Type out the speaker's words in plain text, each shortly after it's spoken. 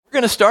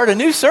going to start a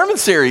new sermon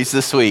series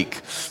this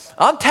week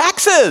on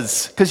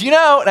taxes. Because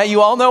now you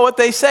all know what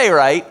they say,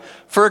 right?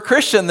 For a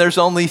Christian, there's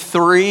only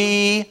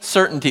 3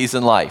 certainties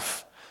in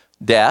life: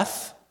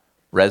 death,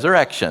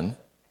 resurrection,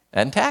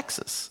 and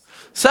taxes.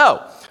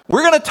 So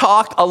we're going to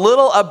talk a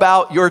little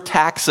about your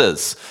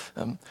taxes.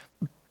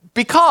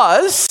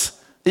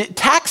 Because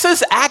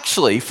taxes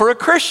actually, for a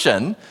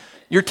Christian,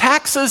 your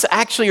taxes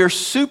actually are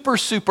super,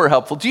 super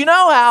helpful. Do you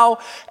know how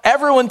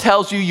everyone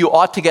tells you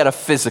ought to get a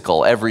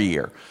physical every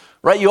year?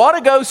 Right? You ought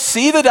to go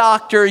see the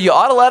doctor. You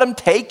ought to let them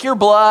take your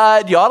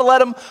blood. You ought to let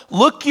them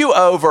look you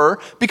over,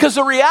 because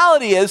the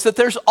reality is that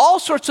there's all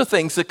sorts of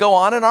things that go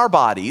on in our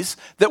bodies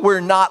that we're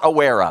not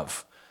aware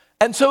of.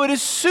 And so it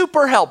is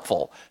super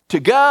helpful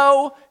to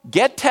go,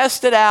 get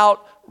tested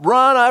out,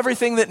 run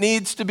everything that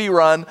needs to be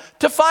run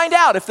to find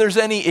out if there's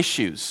any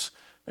issues.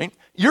 Right?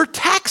 Your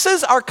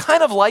taxes are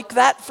kind of like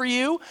that for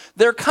you.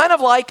 They're kind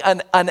of like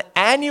an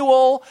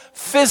annual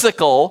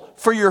physical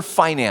for your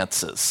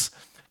finances,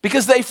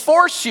 because they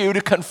force you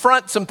to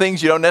confront some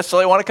things you don't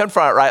necessarily want to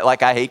confront, right?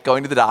 Like, I hate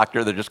going to the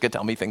doctor. They're just going to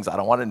tell me things I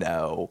don't want to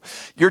know.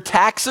 Your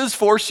taxes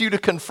force you to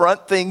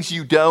confront things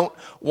you don't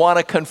want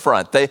to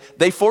confront.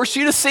 They force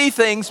you to see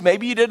things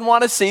maybe you didn't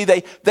want to see.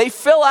 They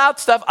fill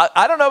out stuff.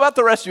 I don't know about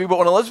the rest of you, but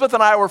when Elizabeth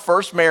and I were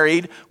first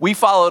married, we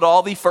followed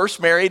all the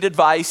first married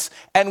advice,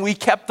 and we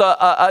kept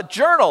a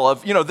journal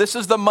of, this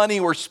is the money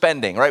we're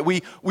spending, right?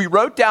 We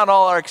wrote down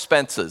all our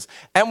expenses,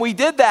 and we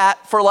did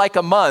that for like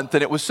a month,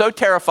 and it was so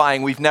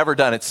terrifying we've never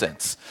done it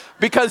since.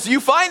 Because you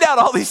find out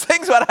all these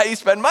things about how you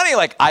spend money,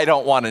 like, I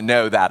don't want to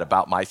know that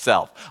about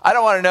myself. I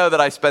don't want to know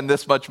that I spend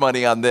this much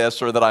money on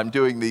this, or that I'm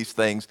doing these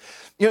things.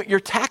 Your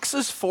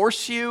taxes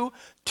force you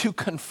to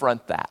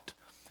confront that.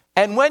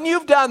 And when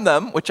you've done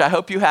them, which I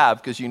hope you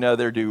have, because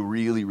they're due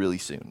really, really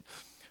soon.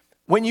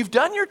 When you've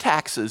done your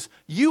taxes,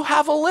 you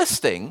have a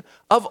listing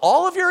of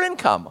all of your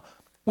income,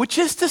 which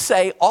is to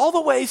say all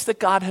the ways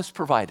that God has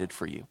provided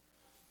for you.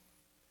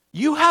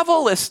 You have a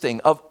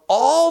listing of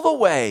all the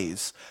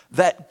ways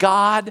that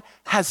God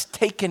has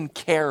taken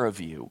care of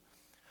you,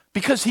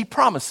 because he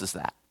promises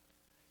that.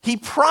 He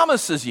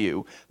promises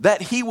you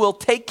that he will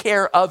take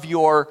care of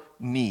your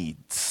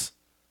needs.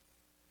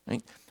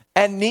 Right?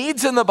 And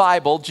needs in the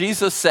Bible,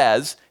 Jesus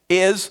says,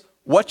 is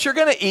what you're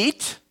going to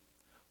eat,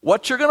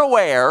 what you're going to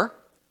wear,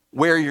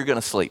 where you're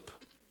going to sleep.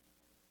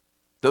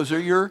 Those are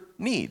your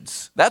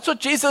needs. That's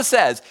what Jesus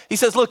says. He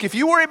says, look, if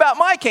you worry about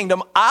my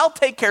kingdom, I'll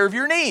take care of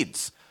your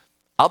needs.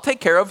 I'll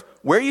take care of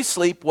where you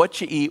sleep, what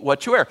you eat,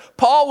 what you wear.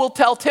 Paul will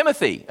tell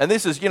Timothy, and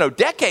this is,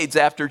 decades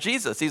after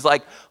Jesus. He's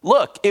like,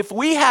 look, if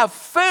we have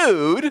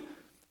food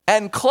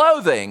and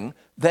clothing,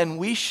 then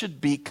we should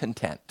be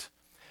content.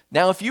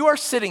 Now, if you are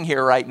sitting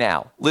here right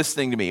now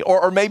listening to me,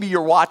 or maybe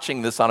you're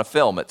watching this on a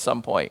film at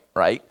some point,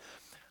 right?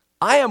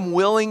 I am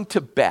willing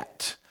to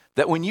bet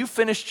that when you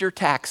finished your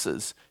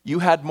taxes, you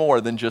had more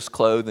than just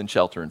clothes and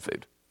shelter and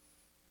food.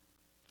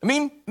 I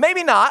mean,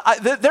 maybe not.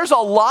 There's a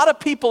lot of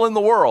people in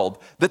the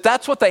world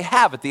that's what they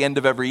have at the end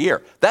of every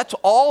year. That's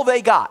all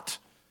they got.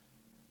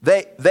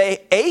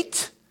 They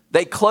ate,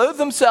 they clothed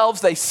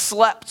themselves, they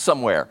slept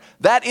somewhere.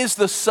 That is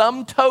the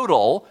sum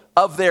total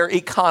of their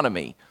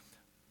economy.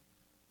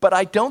 But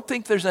I don't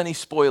think there's any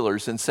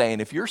spoilers in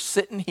saying, if you're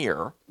sitting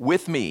here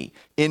with me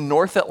in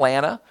North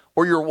Atlanta,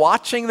 or you're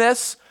watching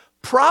this,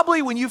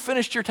 probably when you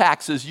finished your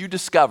taxes, you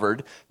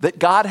discovered that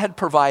God had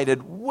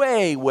provided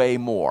way, way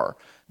more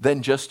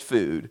than just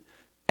food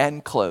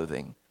and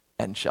clothing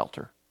and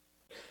shelter.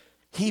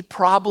 He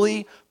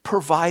probably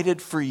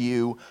provided for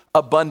you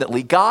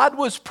abundantly. God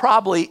was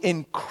probably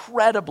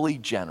incredibly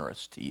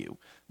generous to you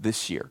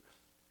this year.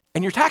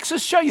 And your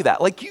taxes show you that.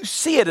 Like, you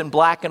see it in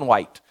black and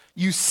white.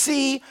 You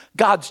see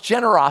God's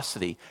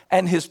generosity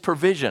and his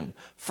provision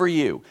for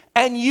you.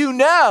 And you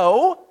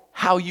know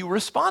how you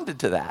responded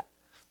to that.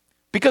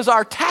 Because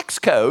our tax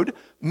code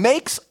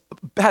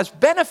has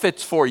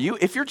benefits for you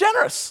if you're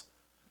generous.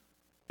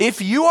 If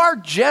you are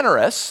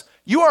generous,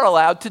 you are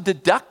allowed to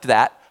deduct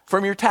that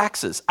from your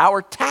taxes.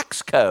 Our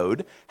tax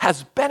code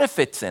has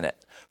benefits in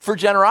it for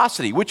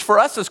generosity, which for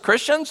us as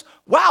Christians,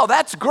 wow,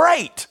 that's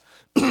great.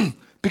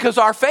 Because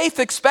our faith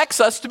expects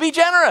us to be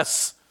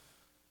generous.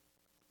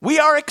 We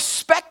are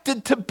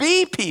expected to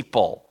be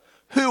people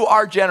who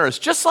are generous.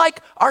 Just like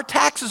our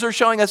taxes are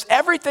showing us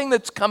everything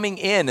that's coming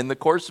in the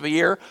course of a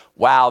year,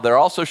 wow, they're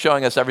also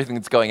showing us everything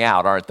that's going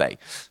out, aren't they?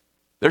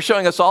 They're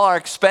showing us all our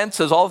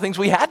expenses, all the things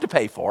we had to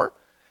pay for.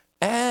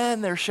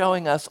 And they're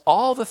showing us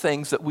all the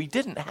things that we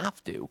didn't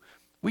have to.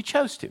 We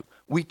chose to.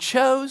 We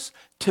chose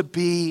to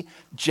be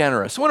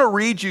generous. I want to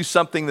read you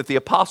something that the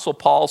Apostle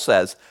Paul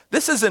says.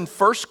 This is in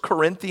 1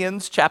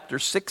 Corinthians chapter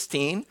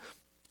 16.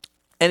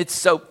 And it's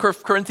so,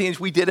 Corinthians,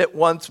 we did it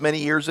once many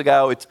years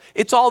ago.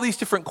 It's all these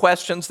different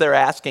questions they're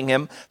asking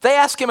him. They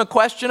ask him a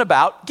question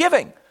about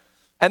giving.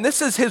 And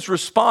this is his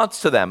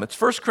response to them. It's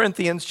 1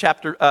 Corinthians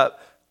chapter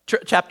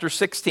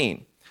 16.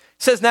 It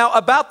says, now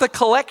about the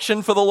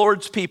collection for the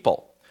Lord's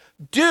people.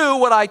 Do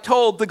what I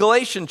told the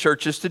Galatian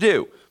churches to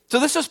do. So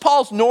this is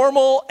Paul's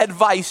normal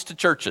advice to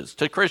churches,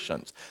 to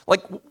Christians.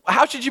 Like,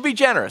 how should you be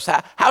generous?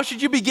 How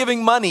should you be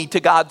giving money to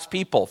God's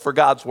people for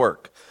God's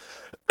work?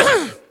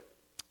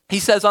 He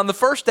says, on the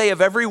first day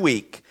of every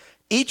week,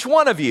 each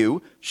one of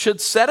you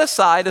should set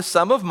aside a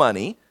sum of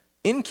money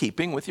in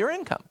keeping with your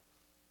income.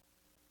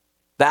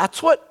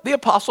 That's what the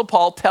Apostle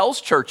Paul tells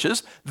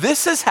churches.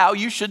 This is how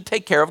you should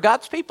take care of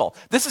God's people.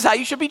 This is how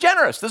you should be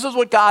generous. This is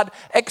what God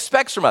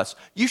expects from us.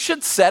 You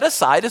should set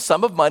aside a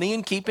sum of money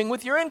in keeping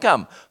with your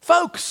income.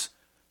 Folks,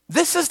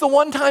 this is the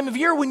one time of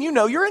year when you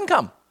know your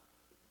income.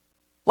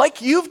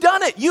 Like, you've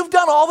done it. You've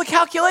done all the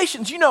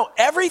calculations. You know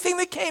everything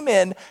that came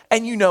in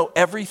and you know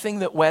everything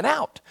that went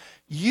out.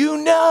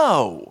 You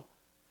know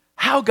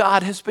how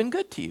God has been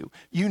good to you.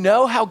 You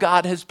know how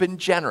God has been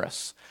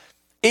generous.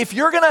 If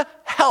you're going to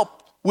help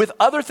with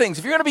other things,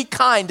 if you're going to be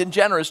kind and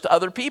generous to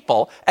other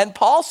people, and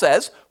Paul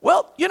says,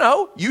 well,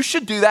 you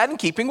should do that in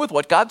keeping with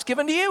what God's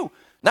given to you,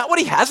 not what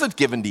he hasn't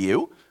given to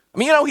you. I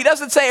mean, he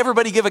doesn't say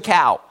everybody give a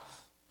cow.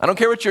 I don't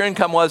care what your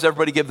income was,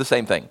 everybody give the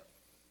same thing.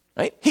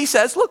 Right? He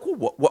says, look,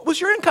 what was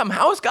your income?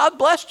 How has God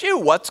blessed you?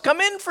 What's come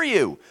in for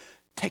you?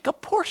 Take a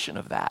portion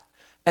of that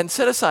and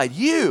set aside.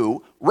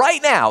 You,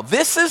 right now,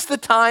 this is the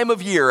time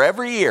of year,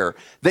 every year,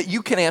 that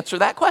you can answer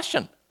that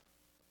question.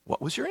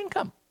 What was your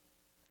income?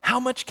 How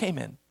much came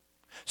in?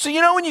 So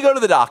when you go to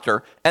the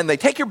doctor and they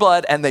take your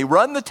blood and they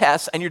run the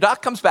tests and your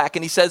doc comes back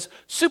and he says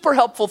super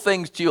helpful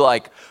things to you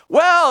like,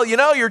 well,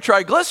 your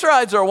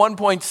triglycerides are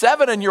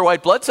 1.7 and your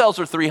white blood cells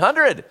are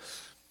 300. And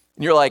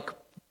you're like,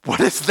 what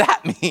does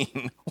that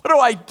mean? What do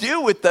I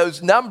do with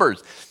those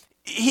numbers?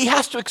 He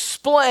has to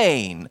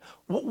explain,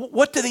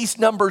 what do these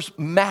numbers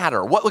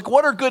matter?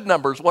 What are good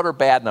numbers? What are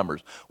bad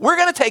numbers? We're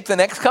going to take the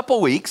next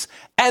couple weeks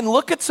and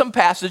look at some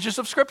passages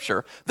of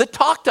Scripture that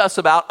talk to us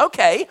about,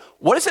 okay,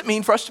 what does it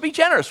mean for us to be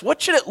generous?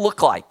 What should it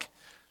look like?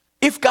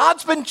 If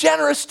God's been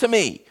generous to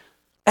me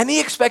and he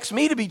expects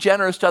me to be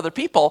generous to other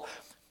people,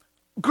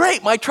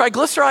 great, my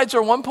triglycerides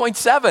are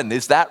 1.7.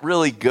 Is that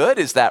really good?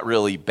 Is that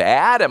really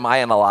bad? Am I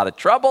in a lot of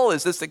trouble?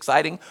 Is this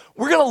exciting?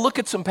 We're going to look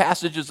at some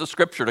passages of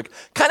Scripture to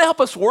kind of help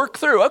us work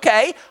through,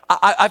 okay,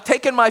 I've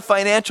taken my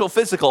financial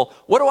physical.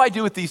 What do I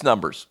do with these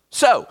numbers?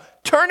 So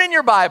turn in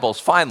your Bibles.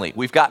 Finally,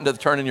 we've gotten to the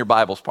turn in your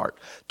Bibles part.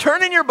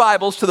 Turn in your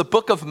Bibles to the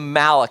book of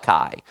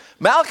Malachi.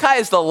 Malachi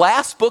is the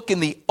last book in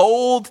the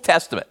Old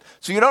Testament.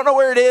 So you don't know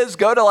where it is,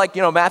 go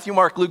to Matthew,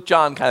 Mark, Luke,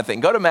 John kind of thing.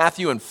 Go to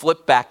Matthew and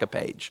flip back a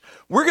page.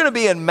 We're going to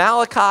be in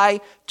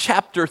Malachi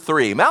chapter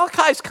 3.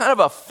 Malachi is kind of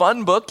a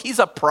fun book. He's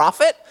a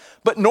prophet,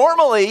 but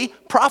normally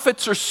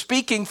prophets are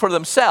speaking for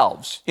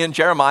themselves. In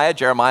Jeremiah,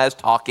 Jeremiah's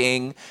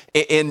talking.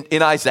 In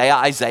Isaiah,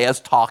 Isaiah's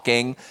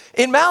talking.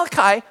 In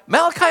Malachi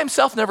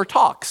himself never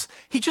talks.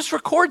 He just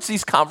records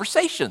these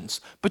conversations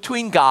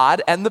between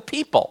God and the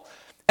people.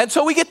 And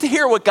so we get to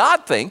hear what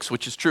God thinks,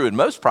 which is true in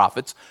most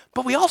prophets,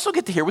 but we also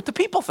get to hear what the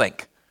people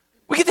think.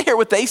 We get to hear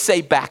what they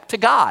say back to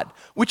God,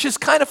 which is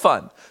kind of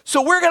fun.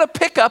 So we're going to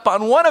pick up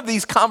on one of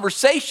these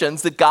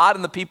conversations that God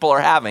and the people are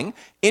having,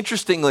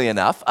 interestingly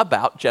enough,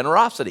 about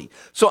generosity.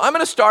 So I'm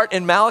going to start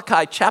in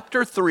Malachi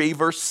chapter 3,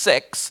 verse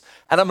 6,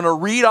 and I'm going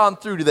to read on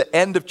through to the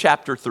end of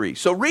chapter 3.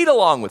 So read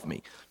along with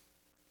me.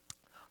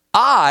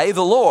 I,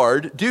 the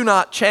Lord, do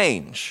not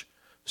change.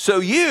 So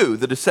you,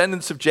 the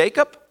descendants of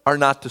Jacob, are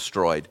not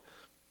destroyed.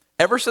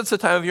 Ever since the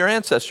time of your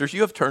ancestors,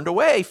 you have turned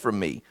away from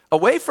me,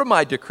 away from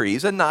my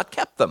decrees, and not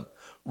kept them.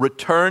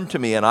 Return to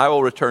me, and I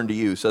will return to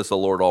you, says the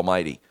Lord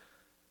Almighty.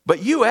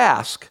 But you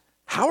ask,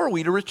 how are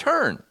we to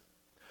return?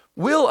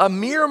 Will a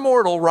mere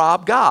mortal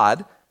rob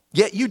God?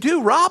 Yet you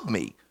do rob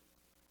me.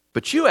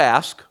 But you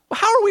ask,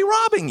 well, how are we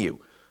robbing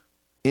you?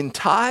 In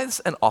tithes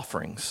and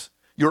offerings.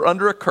 You're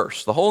under a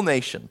curse, the whole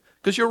nation,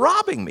 because you're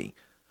robbing me.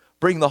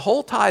 Bring the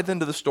whole tithe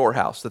into the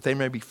storehouse, that there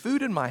may be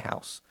food in my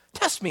house.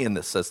 Test me in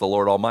this, says the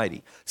Lord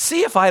Almighty.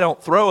 See if I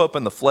don't throw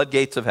open the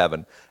floodgates of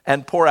heaven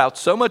and pour out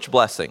so much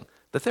blessing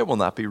that there will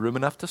not be room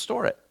enough to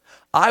store it.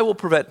 I will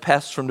prevent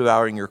pests from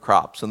devouring your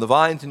crops, and the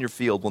vines in your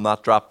field will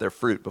not drop their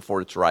fruit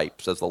before it's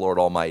ripe, says the Lord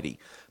Almighty.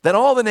 Then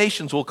all the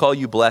nations will call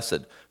you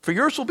blessed, for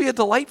yours will be a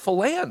delightful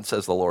land,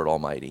 says the Lord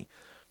Almighty.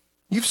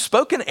 You've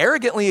spoken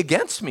arrogantly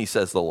against me,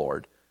 says the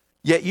Lord.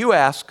 Yet you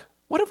ask,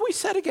 what have we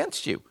said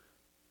against you?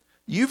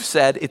 You've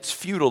said it's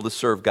futile to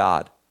serve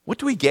God. What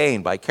do we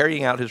gain by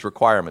carrying out his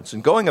requirements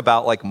and going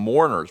about like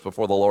mourners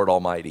before the Lord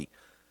Almighty?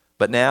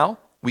 But now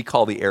we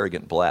call the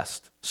arrogant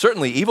blessed.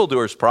 Certainly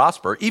evildoers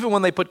prosper. Even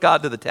when they put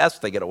God to the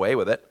test, they get away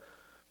with it.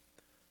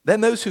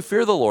 Then those who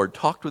fear the Lord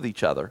talked with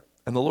each other,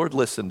 and the Lord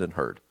listened and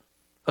heard.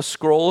 A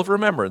scroll of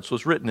remembrance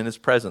was written in his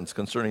presence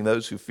concerning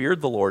those who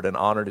feared the Lord and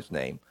honored his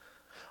name.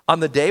 On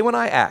the day when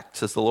I act,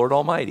 says the Lord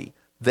Almighty,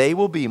 they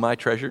will be my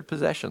treasured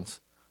possessions.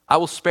 I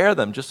will spare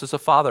them just as a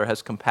father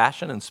has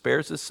compassion and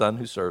spares his son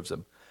who serves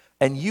him.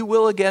 And you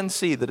will again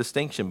see the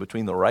distinction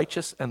between the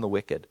righteous and the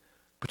wicked,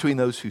 between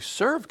those who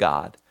serve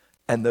God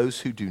and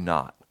those who do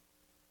not.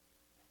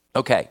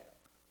 Okay,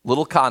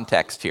 little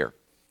context here.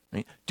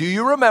 Right? Do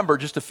you remember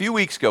just a few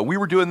weeks ago, we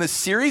were doing this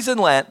series in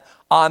Lent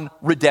on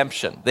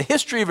redemption, the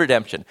history of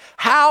redemption.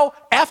 How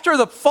after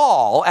the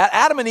fall,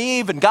 Adam and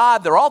Eve and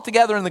God, they're all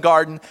together in the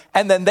garden,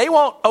 and then they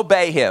won't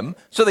obey him,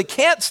 so they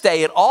can't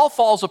stay. It all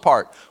falls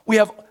apart. We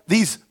have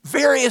these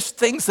various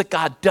things that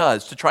God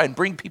does to try and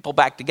bring people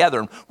back together.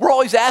 And we're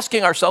always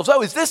asking ourselves,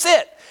 oh, is this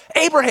it?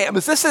 Abraham,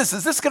 is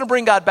this going to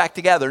bring God back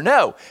together?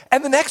 No.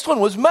 And the next one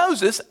was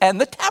Moses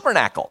and the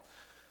tabernacle.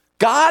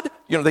 God,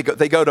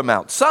 they go to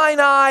Mount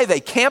Sinai, they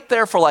camp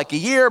there for like a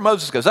year.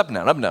 Moses goes up and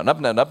down, up and down, up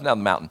and down, up and down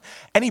the mountain.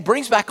 And he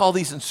brings back all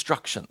these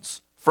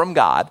instructions from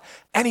God.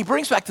 And he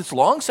brings back this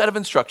long set of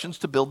instructions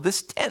to build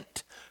this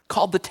tent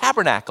called the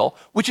tabernacle,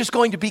 which is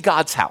going to be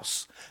God's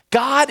house.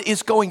 God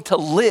is going to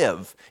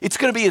live. It's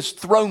going to be his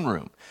throne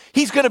room.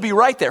 He's going to be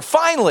right there.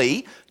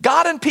 Finally,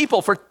 God and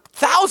people for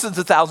thousands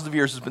and thousands of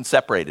years has been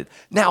separated.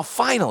 Now,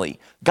 finally,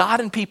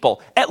 God and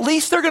people, at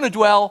least they're going to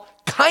dwell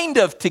kind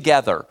of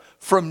together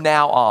from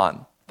now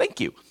on. Thank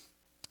you.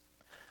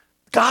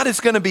 God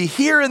is going to be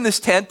here in this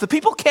tent. The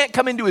people can't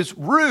come into his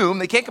room.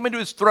 They can't come into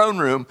his throne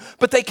room,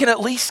 but they can at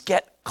least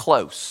get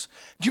close.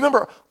 Do you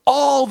remember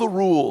all the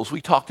rules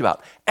we talked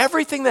about?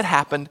 Everything that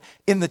happened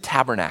in the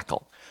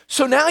tabernacle.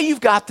 So now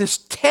you've got this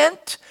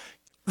tent.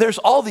 There's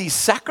all these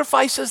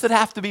sacrifices that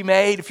have to be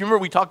made. If you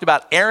remember, we talked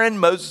about Aaron,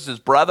 Moses'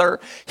 brother.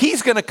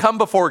 He's going to come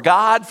before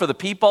God for the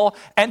people.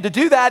 And to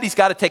do that, he's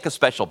got to take a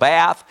special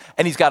bath,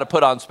 and he's got to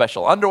put on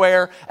special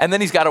underwear, and then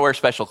he's got to wear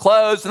special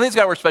clothes, and then he's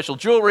got to wear special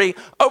jewelry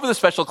over the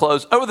special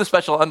clothes, over the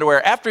special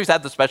underwear after he's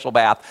had the special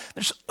bath.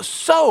 There's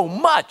so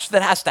much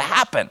that has to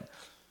happen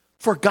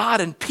for God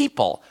and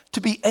people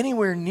to be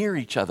anywhere near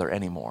each other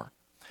anymore.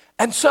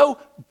 And so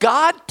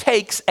God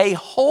takes a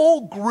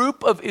whole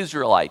group of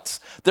Israelites.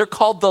 They're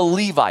called the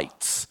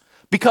Levites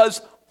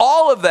because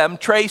all of them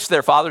trace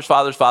their father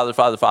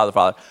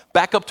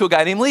back up to a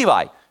guy named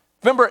Levi.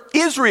 Remember,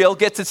 Israel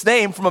gets its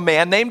name from a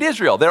man named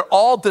Israel. They're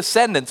all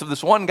descendants of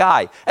this one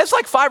guy. It's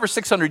like 500 or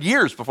 600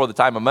 years before the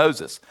time of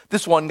Moses.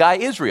 This one guy,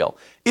 Israel.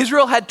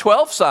 Israel had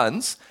 12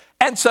 sons.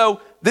 And so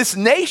this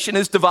nation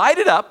is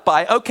divided up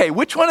by, okay,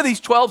 which one of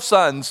these 12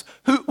 sons,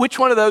 which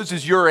one of those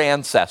is your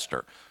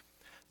ancestor?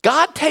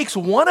 God takes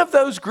one of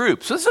those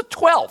groups, so this is a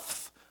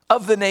 12th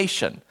of the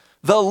nation,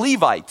 the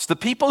Levites, the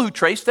people who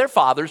trace their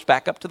fathers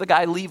back up to the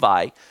guy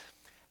Levi,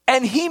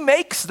 and he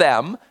makes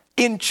them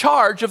in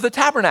charge of the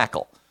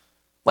tabernacle.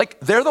 Like,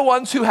 they're the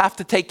ones who have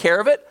to take care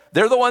of it.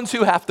 They're the ones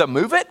who have to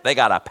move it. They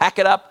got to pack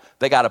it up.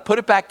 They got to put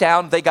it back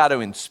down. They got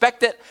to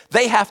inspect it.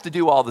 They have to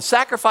do all the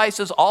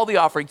sacrifices, all the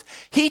offerings.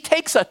 He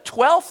takes a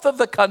 12th of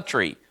the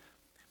country,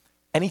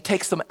 and he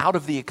takes them out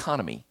of the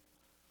economy.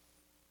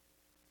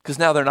 Because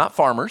now they're not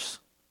farmers,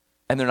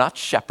 and they're not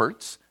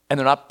shepherds, and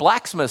they're not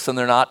blacksmiths, and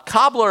they're not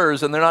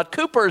cobblers, and they're not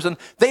coopers, and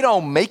they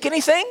don't make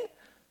anything.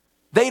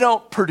 They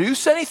don't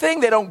produce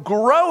anything. They don't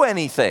grow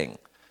anything.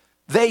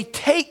 They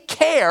take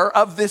care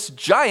of this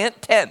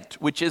giant tent,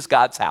 which is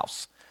God's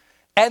house.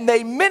 And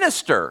they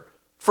minister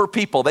for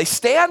people. They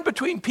stand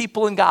between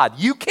people and God.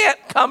 You can't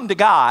come to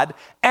God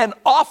and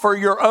offer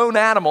your own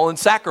animal in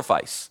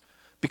sacrifice.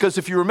 Because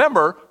if you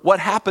remember, what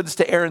happens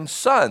to Aaron's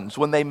sons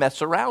when they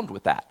mess around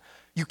with that?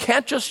 You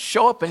can't just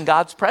show up in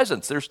God's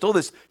presence. There's still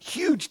this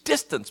huge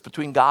distance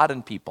between God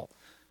and people.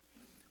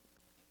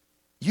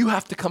 You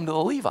have to come to the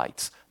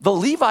Levites. The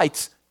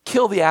Levites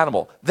kill the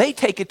animal. They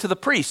take it to the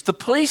priest. The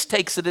priest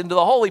takes it into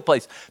the holy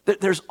place.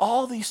 There's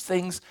all these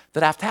things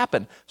that have to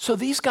happen. So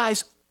these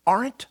guys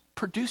aren't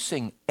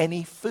producing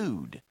any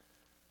food.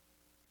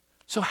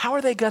 So how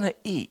are they going to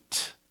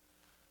eat?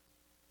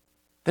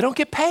 They don't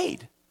get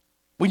paid.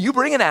 When you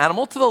bring an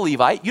animal to the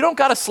Levite, you don't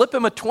got to slip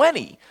him a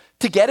 20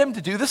 to get him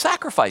to do the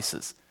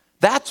sacrifices.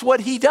 That's what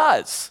he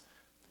does.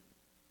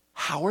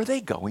 How are they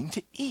going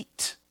to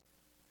eat?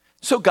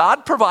 So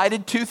God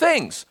provided two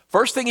things.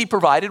 First thing he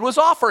provided was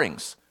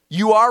offerings.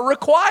 You are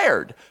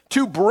required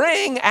to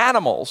bring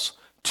animals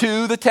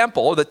to the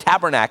temple, or the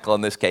tabernacle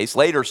in this case.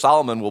 Later,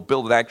 Solomon will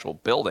build an actual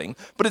building,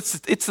 but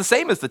it's the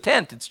same as the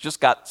tent. It's just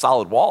got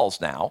solid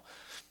walls now.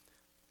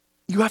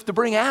 You have to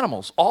bring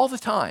animals all the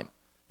time.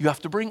 You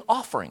have to bring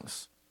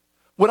offerings.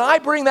 When I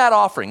bring that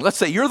offering, let's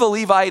say you're the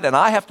Levite and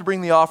I have to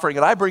bring the offering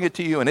and I bring it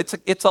to you and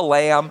it's a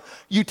lamb.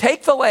 You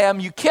take the lamb,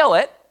 you kill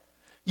it,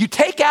 you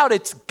take out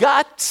its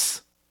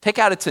guts, take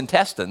out its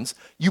intestines,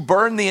 you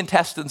burn the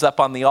intestines up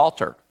on the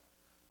altar.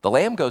 The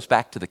lamb goes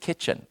back to the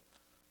kitchen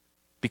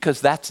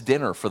because that's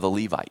dinner for the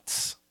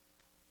Levites.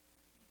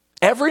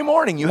 Every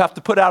morning you have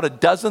to put out a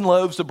dozen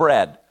loaves of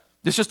bread.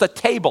 There's just a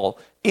table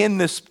in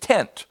this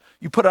tent.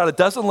 You put out a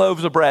dozen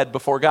loaves of bread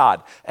before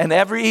God. And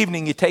every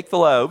evening you take the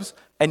loaves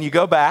and you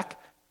go back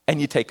and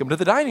you take them to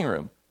the dining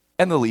room,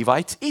 and the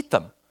Levites eat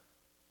them.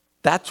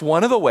 That's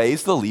one of the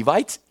ways the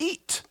Levites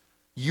eat.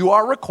 You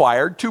are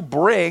required to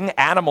bring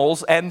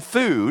animals and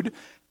food,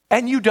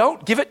 and you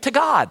don't give it to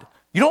God.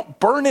 You don't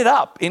burn it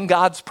up in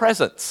God's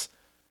presence.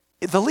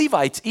 The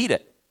Levites eat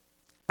it.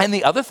 And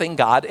the other thing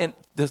God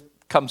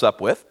comes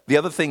up with, the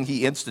other thing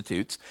he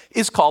institutes,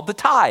 is called the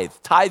tithe.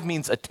 Tithe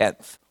means a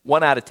tenth,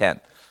 1 out of 10.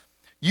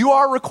 You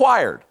are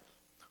required,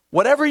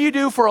 whatever you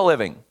do for a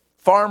living,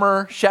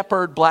 farmer,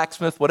 shepherd,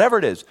 blacksmith, whatever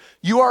it is,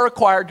 you are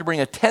required to bring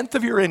a tenth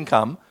of your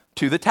income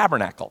to the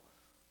tabernacle.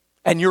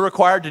 And you're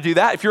required to do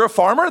that. If you're a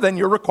farmer, then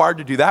you're required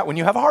to do that when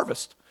you have a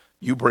harvest.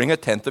 You bring a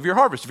tenth of your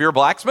harvest. If you're a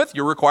blacksmith,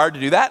 you're required to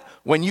do that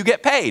when you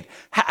get paid.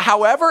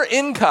 However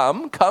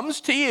income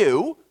comes to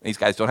you, these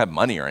guys don't have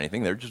money or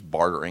anything, they're just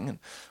bartering. And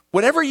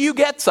whenever you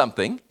get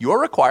something, you're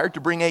required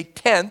to bring a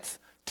tenth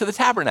to the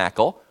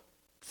tabernacle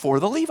for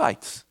the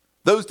Levites.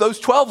 Those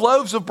 12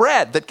 loaves of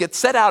bread that get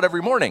set out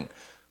every morning,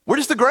 where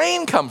does the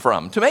grain come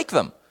from to make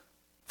them?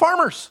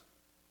 Farmers.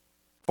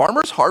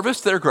 Farmers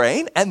harvest their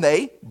grain and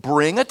they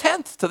bring a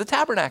tenth to the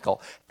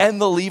tabernacle, and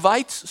the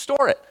Levites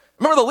store it.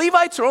 Remember, the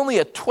Levites are only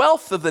a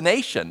 12th of the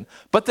nation,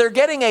 but they're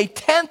getting a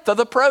tenth of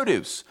the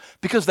produce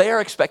because they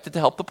are expected to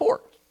help the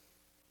poor.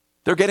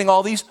 They're getting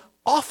all these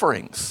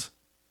offerings.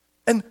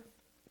 And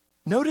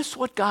notice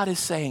what God is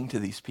saying to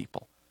these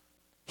people.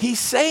 He's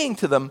saying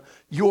to them,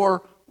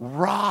 you're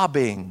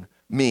robbing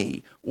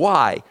me.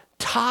 Why?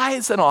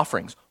 Tithes and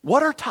offerings.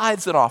 What are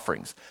tithes and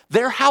offerings?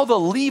 They're how the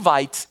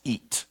Levites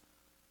eat.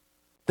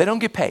 They don't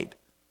get paid.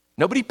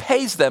 Nobody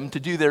pays them to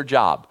do their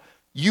job.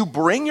 You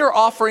bring your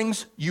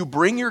offerings, you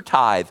bring your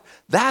tithe.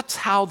 That's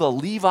how the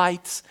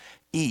Levites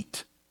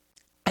eat.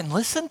 And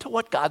listen to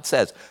what God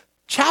says.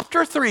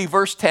 Chapter 3,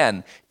 verse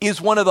 10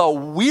 is one of the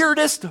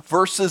weirdest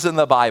verses in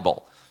the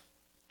Bible.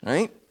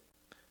 Right?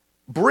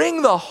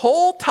 Bring the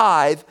whole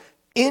tithe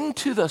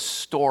into the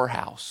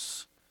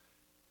storehouse.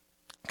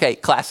 Okay,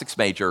 classics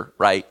major,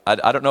 right?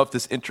 I don't know if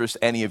this interests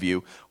any of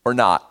you or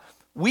not.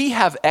 We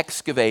have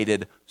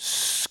excavated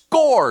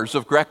scores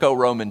of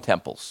Greco-Roman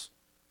temples.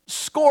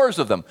 Scores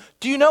of them.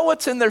 Do you know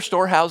what's in their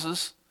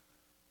storehouses?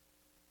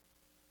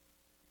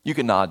 You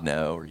can nod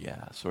no or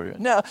yes or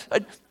no.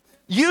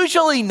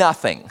 Usually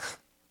nothing.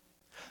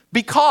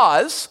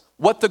 Because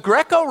what the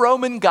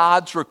Greco-Roman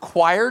gods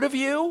required of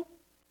you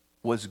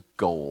was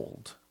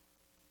gold,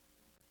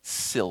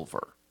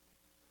 silver,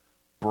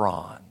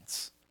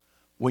 bronze.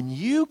 When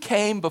you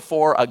came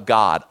before a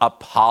god,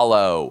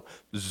 Apollo,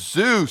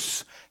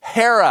 Zeus,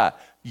 Hera,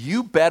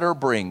 you better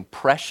bring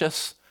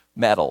precious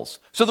metals.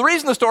 So the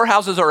reason the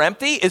storehouses are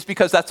empty is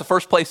because that's the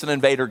first place an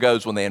invader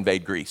goes when they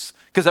invade Greece.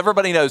 Because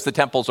everybody knows the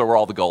temples are where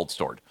all the gold's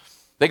stored.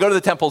 They go to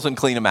the temples and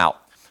clean them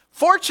out.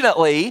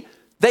 Fortunately,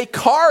 they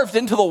carved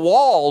into the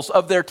walls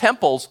of their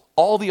temples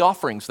all the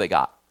offerings they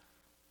got.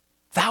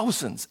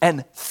 Thousands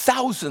and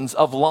thousands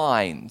of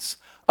lines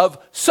of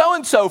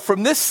so-and-so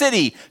from this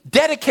city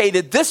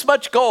dedicated this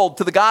much gold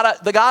to the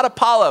god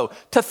Apollo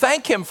to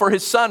thank him for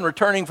his son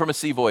returning from a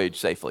sea voyage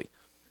safely.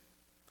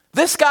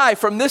 This guy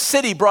from this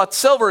city brought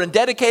silver and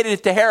dedicated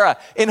it to Hera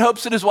in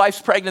hopes that his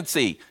wife's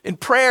pregnancy, in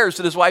prayers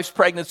that his wife's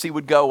pregnancy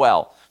would go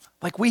well.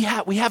 Like we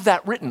have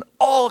that written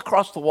all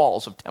across the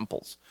walls of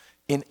temples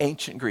in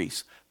ancient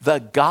Greece. The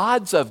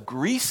gods of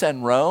Greece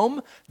and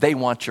Rome, they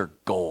want your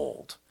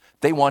gold.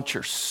 They want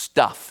your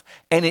stuff.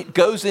 And it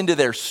goes into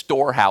their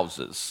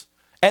storehouses.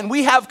 And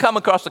we have come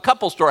across a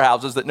couple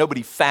storehouses that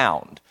nobody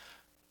found.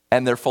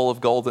 And they're full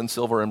of gold and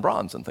silver and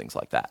bronze and things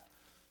like that.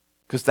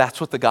 Because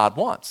that's what the God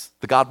wants.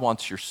 The God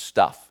wants your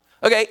stuff.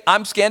 Okay,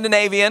 I'm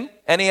Scandinavian.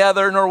 Any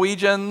other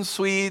Norwegians,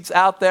 Swedes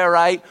out there,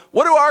 right?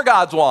 What do our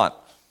gods want?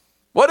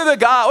 What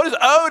does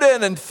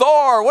Odin and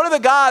Thor, what do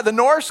the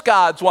Norse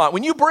gods want?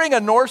 When you bring a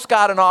Norse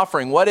god an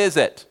offering, what is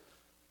it?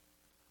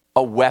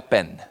 A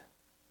weapon.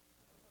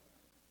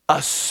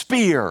 A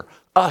spear,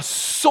 a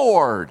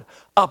sword,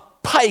 a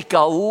pike,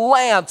 a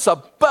lance,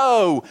 a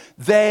bow.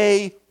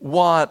 They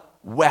want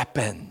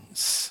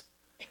weapons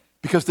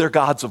because they're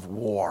gods of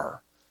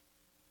war.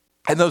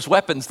 And those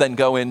weapons then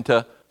go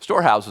into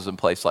storehouses and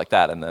places like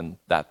that, and then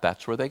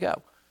that's where they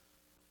go.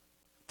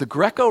 The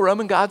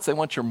Greco-Roman gods, they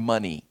want your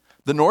money.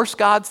 The Norse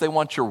gods, they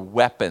want your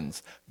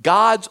weapons.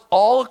 Gods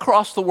all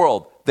across the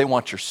world, they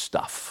want your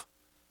stuff.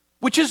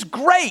 Which is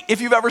great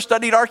if you've ever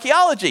studied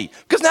archaeology,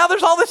 because now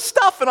there's all this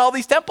stuff in all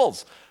these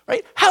temples,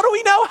 right? How do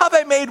we know how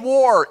they made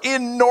war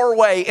in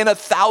Norway in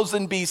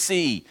 1000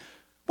 BC?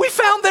 We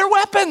found their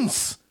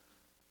weapons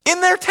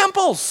in their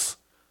temples.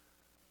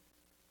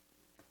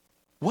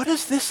 What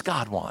does this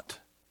God want?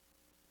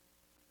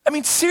 I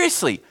mean,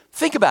 seriously,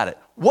 think about it.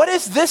 What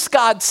does this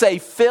God say,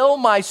 fill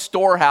my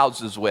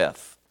storehouses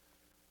with?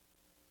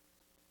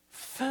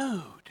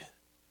 Food.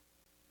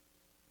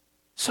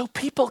 So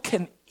people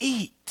can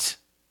eat.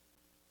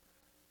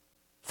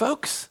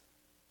 Folks,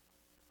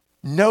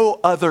 no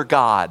other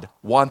God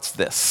wants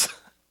this.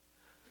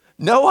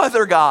 No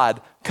other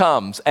God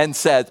comes and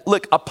says,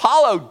 look,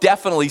 Apollo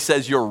definitely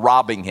says you're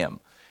robbing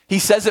him. He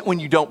says it when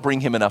you don't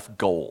bring him enough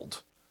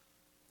gold.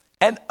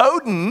 And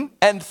Odin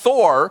and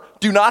Thor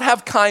do not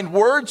have kind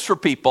words for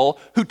people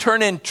who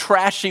turn in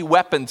trashy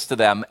weapons to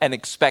them and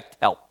expect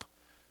help.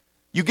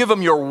 You give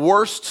them your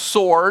worst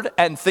sword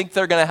and think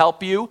they're going to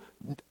help you?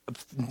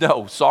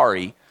 No,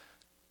 sorry.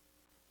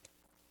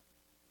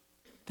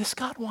 This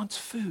God wants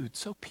food,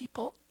 so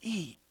people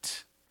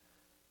eat.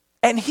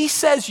 And he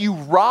says you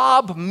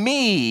rob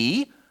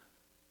me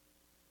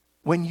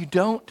when you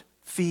don't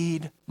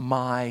feed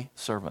my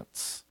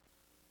servants.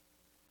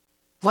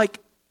 Like,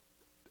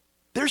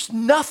 there's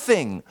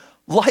nothing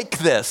like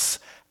this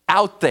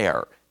out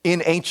there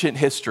in ancient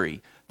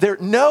history.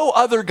 No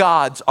other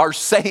gods are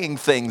saying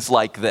things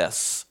like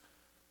this.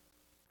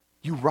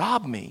 You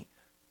rob me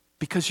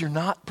because you're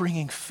not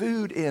bringing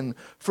food in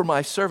for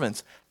my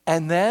servants.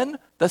 And then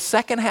the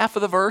second half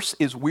of the verse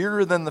is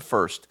weirder than the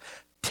first.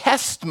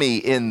 Test me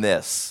in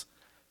this,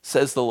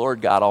 says the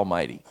Lord God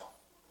Almighty.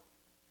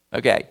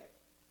 Okay,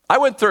 I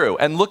went through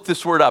and looked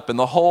this word up in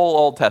the whole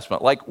Old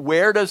Testament. Like,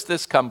 where does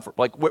this come from?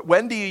 Like,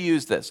 when do you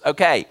use this?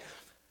 Okay,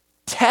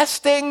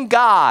 testing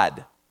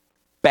God,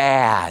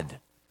 bad.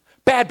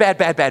 Bad, bad,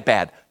 bad, bad,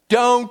 bad.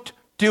 Don't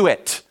do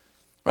it,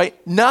 right?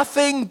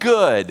 Nothing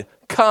good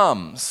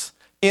comes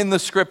in the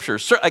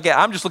scriptures. So, again,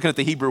 I'm just looking at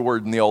the Hebrew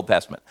word in the Old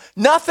Testament.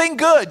 Nothing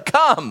good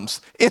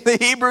comes in the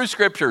Hebrew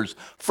scriptures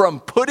from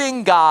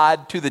putting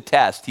God to the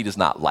test. He does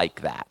not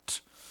like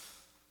that.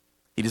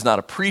 He does not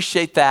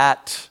appreciate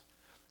that.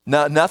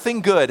 No,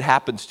 nothing good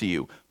happens to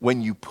you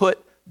when you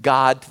put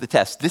God to the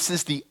test. This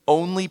is the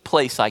only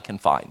place I can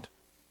find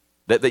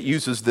that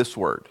uses this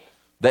word,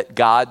 that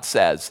God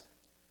says,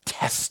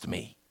 test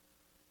me.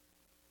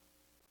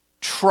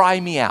 Try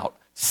me out.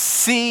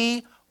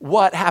 See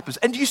what happens.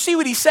 And do you see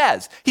what he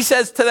says? He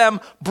says to them,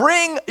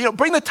 bring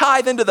the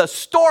tithe into the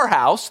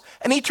storehouse.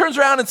 And he turns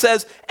around and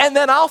says, and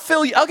then I'll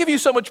give you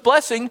so much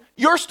blessing,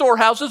 your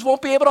storehouses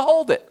won't be able to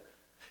hold it.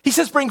 He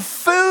says, bring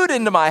food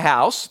into my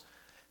house,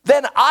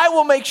 then I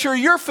will make sure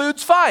your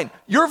food's fine.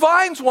 Your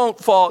vines won't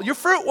fall. Your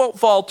fruit won't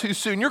fall too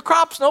soon. Your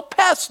crops, no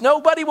pests.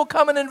 Nobody will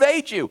come and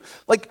invade you.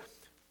 Like,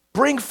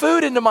 bring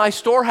food into my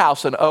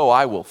storehouse, and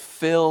I will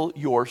fill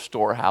your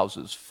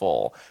storehouses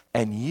full,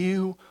 and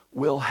you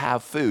will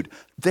have food.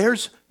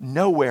 There's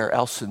nowhere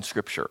else in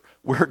Scripture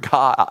where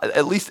God,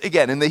 at least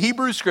again in the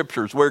Hebrew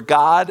Scriptures, where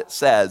God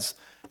says,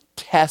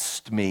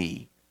 test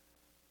me.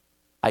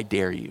 I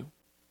dare you.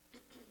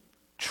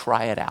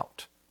 Try it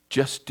out.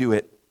 Just do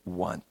it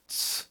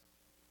once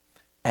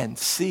and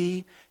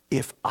see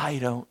if I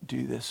don't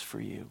do this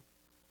for you.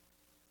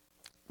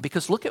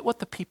 Because look at what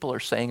the people are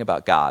saying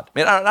about God. I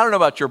mean, I don't know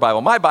about your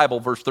Bible. My Bible,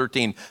 verse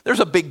 13, there's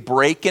a big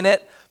break in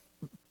it.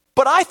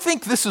 But I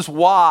think this is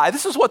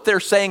what they're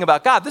saying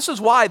about God. This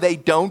is why they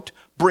don't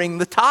bring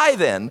the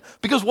tithe in.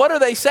 Because what are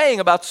they saying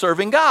about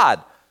serving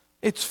God?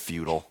 It's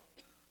futile.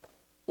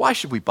 Why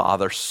should we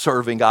bother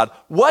serving God?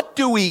 What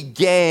do we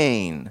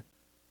gain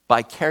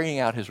by carrying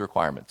out his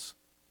requirements?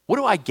 What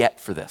do I get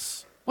for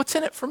this? What's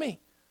in it for me?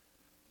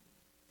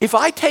 If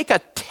I take a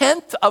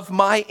tenth of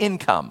my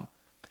income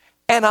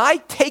and I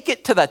take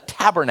it to the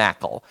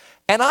tabernacle,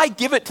 and I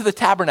give it to the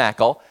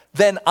tabernacle,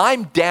 then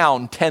I'm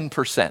down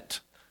 10%,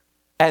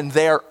 and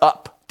they're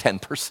up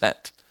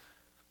 10%.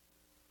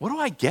 What do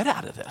I get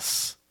out of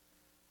this?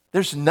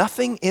 There's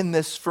nothing in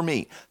this for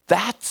me.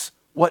 That's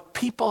what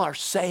people are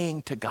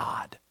saying to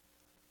God.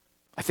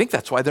 I think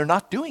that's why they're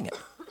not doing it.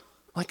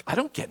 Like, I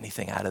don't get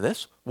anything out of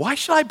this. Why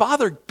should I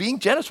bother being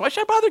generous? Why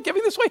should I bother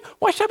giving this away?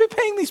 Why should I be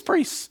paying these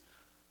priests?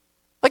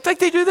 Like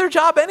they do their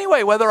job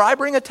anyway, whether I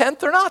bring a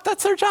tenth or not.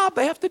 That's their job.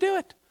 They have to do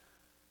it.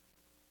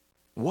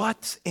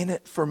 What's in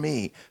it for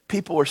me?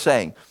 People were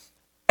saying.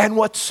 And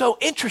what's so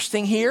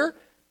interesting here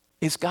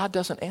is God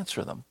doesn't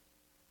answer them.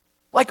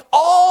 Like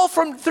all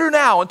through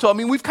now until,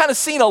 we've kind of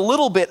seen a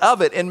little bit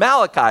of it in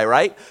Malachi,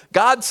 right?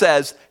 God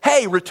says,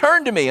 hey,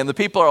 return to me. And the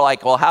people are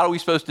like, well, how are we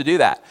supposed to do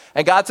that?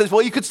 And God says,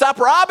 well, you could stop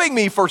robbing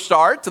me for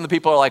starts. And the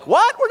people are like,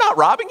 what? We're not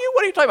robbing you?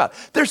 What are you talking about?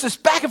 There's this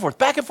back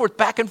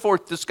and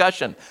forth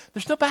discussion.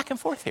 There's no back and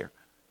forth here.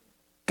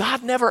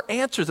 God never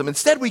answers them.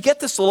 Instead, we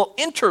get this little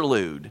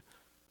interlude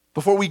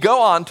before we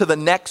go on to the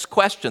next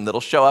question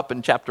that'll show up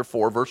in chapter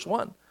 4, verse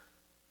 1,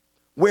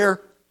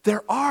 where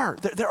there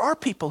are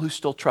people who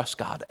still trust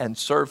God and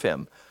serve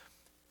him,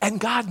 and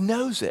God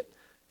knows it.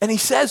 And he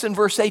says in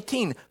verse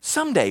 18,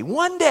 someday,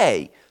 one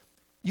day,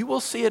 you will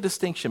see a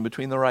distinction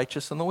between the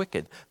righteous and the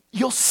wicked.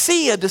 You'll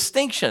see a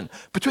distinction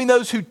between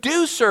those who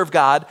do serve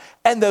God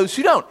and those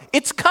who don't.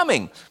 It's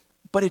coming,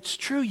 but it's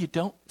true you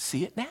don't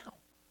see it now.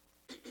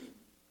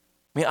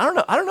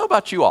 I don't know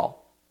about you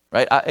all,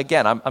 right?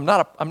 I'm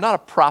not a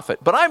prophet,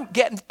 but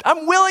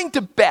I'm willing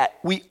to bet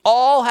we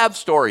all have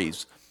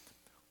stories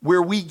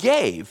where we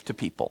gave to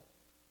people,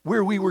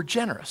 where we were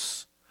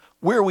generous,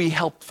 where we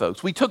helped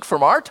folks. We took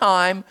from our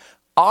time,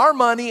 our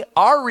money,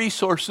 our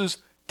resources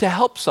to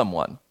help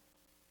someone.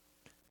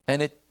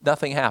 And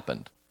nothing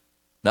happened.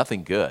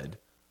 Nothing good.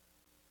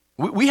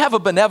 We have a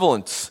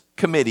benevolence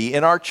committee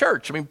in our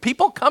church.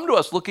 People come to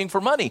us looking for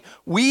money.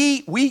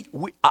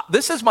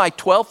 This is my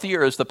 12th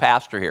year as the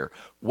pastor here.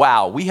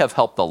 Wow, we have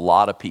helped a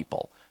lot of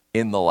people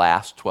in the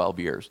last 12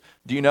 years.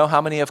 Do you know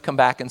how many have come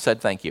back and said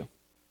thank you?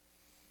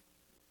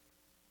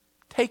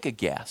 Take a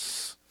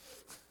guess.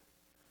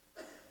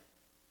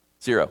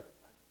 0.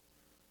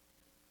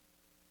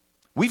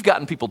 We've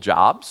gotten people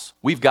jobs.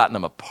 We've gotten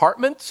them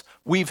apartments.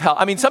 We've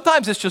helped.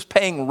 Sometimes it's just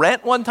paying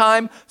rent one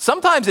time.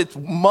 Sometimes it's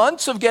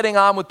months of getting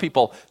on with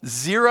people.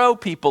 0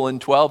 people in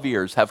 12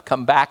 years have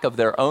come back of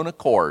their own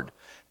accord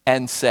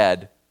and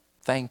said,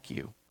 thank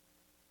you.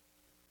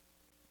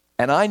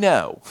 And I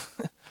know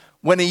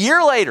When a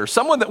year later,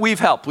 someone that we've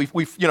helped, we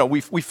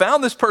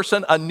found this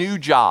person a new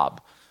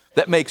job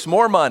that makes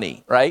more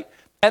money, right?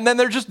 And then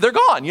they're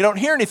gone. You don't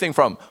hear anything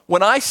from them.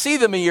 When I see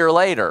them a year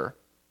later,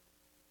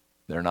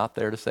 they're not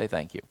there to say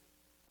thank you.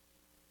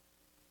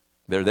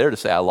 They're there to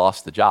say, I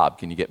lost the job.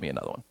 Can you get me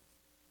another one?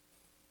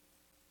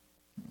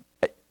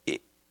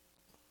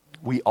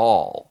 We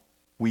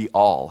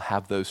all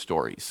have those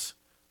stories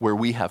where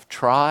we have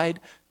tried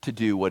to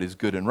do what is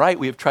good and right.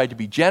 We have tried to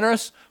be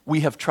generous.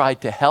 We have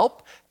tried to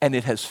help, and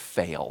it has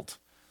failed.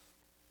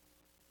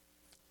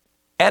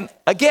 And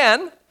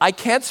again, I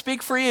can't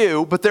speak for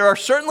you, but there are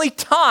certainly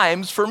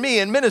times for me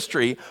in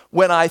ministry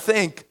when I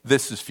think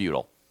this is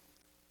futile.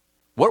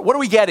 What are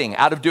we getting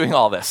out of doing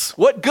all this?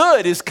 What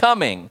good is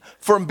coming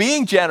from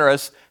being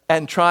generous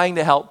and trying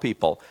to help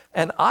people?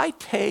 And I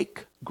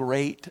take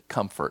great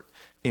comfort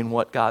in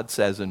what God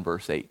says in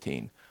verse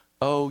 18.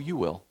 Oh, you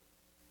will.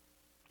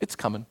 It's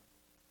coming.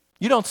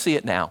 You don't see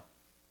it now,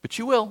 but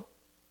you will.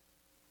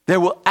 There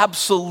will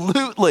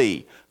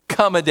absolutely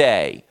come a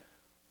day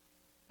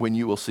when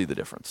you will see the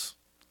difference.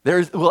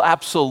 There will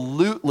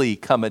absolutely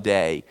come a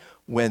day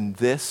when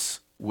this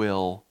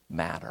will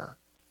matter.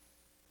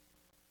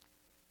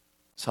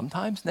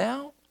 Sometimes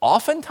now,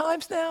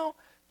 oftentimes now,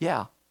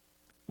 yeah,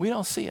 we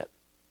don't see it.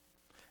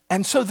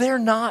 And so they're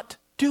not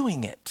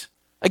doing it.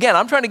 Again,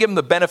 I'm trying to give them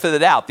the benefit of the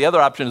doubt. The other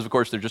option is, of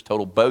course, they're just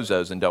total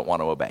bozos and don't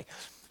want to obey.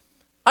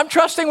 I'm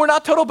trusting we're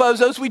not total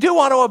bozos. We do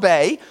want to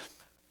obey.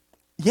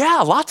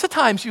 Yeah, lots of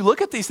times you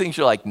look at these things,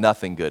 you're like,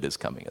 nothing good is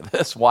coming of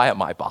this. Why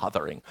am I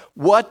bothering?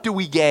 What do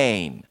we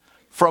gain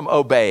from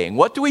obeying?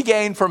 What do we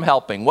gain from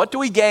helping? What do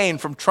we gain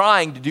from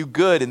trying to do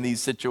good in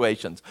these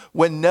situations?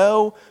 When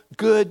no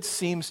good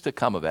seems to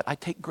come of it, I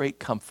take great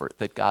comfort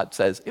that God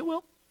says, it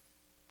will.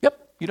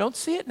 Yep, you don't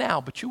see it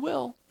now, but you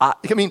will.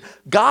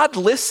 God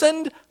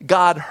listened,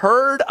 God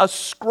heard, a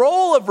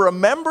scroll of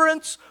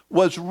remembrance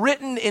was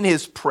written in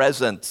his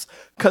presence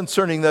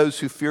concerning those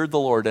who feared the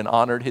Lord and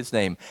honored his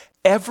name.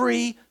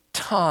 Every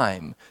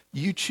time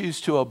you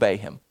choose to obey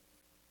him,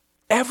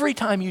 every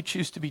time you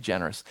choose to be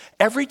generous,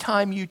 every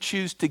time you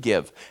choose to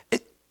give,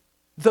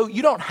 though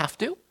you don't have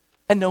to,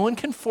 and no one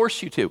can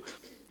force you to,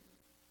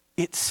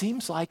 it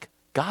seems like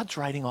God's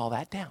writing all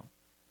that down.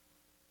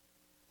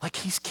 Like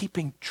he's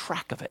keeping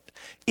track of it.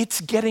 It's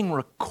getting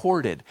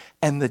recorded,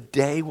 and the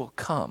day will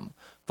come,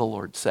 the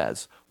Lord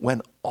says,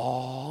 when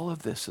all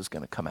of this is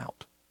going to come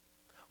out.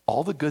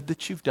 All the good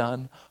that you've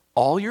done,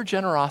 all your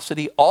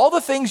generosity, all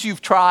the things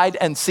you've tried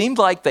and seemed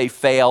like they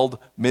failed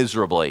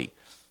miserably.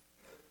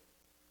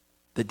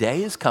 The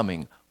day is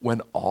coming when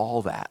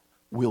all that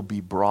will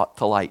be brought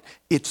to light.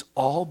 It's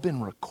all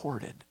been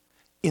recorded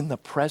in the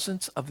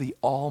presence of the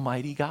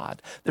Almighty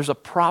God. There's a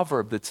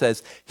proverb that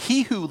says,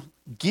 he who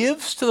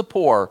gives to the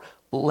poor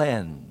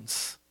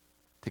lends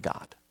to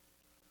God.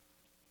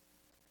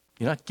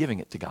 You're not giving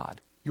it to God.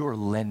 You're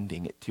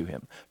lending it to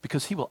him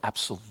because he will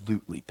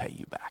absolutely pay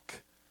you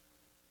back.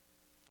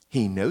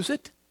 He knows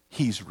it.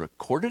 He's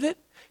recorded it.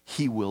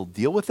 He will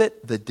deal with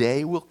it. The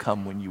day will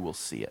come when you will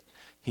see it,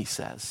 he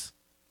says.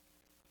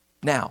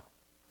 Now,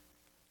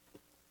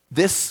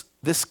 this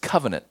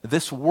covenant,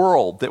 this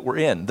world that we're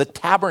in, the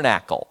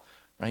tabernacle,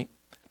 right?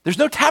 There's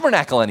no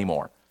tabernacle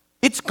anymore.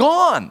 It's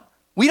gone.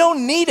 We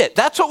don't need it.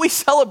 That's what we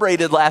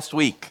celebrated last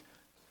week.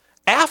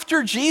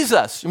 After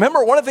Jesus,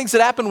 remember one of the things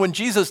that happened when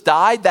Jesus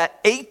died,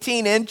 that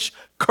 18-inch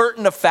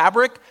curtain of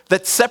fabric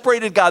that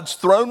separated God's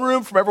throne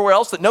room from everywhere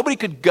else that nobody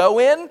could go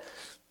in,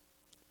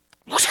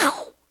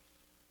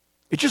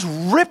 it just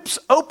rips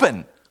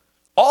open.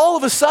 All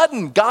of a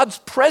sudden, God's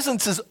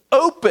presence is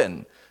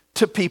open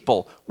to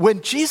people.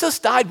 When Jesus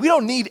died, we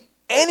don't need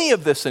any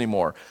of this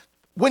anymore.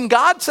 When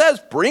God says,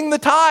 bring the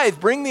tithe,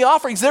 bring the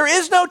offerings, there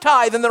is no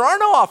tithe and there are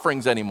no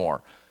offerings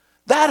anymore.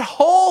 That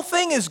whole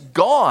thing is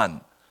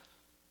gone.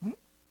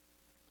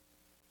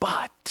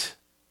 But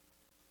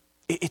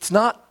it's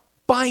not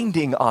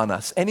binding on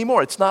us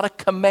anymore. It's not a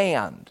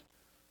command.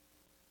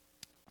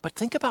 But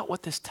think about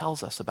what this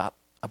tells us about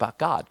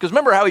God. Because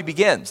remember how he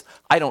begins.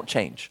 I don't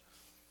change.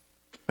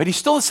 But he's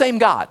still the same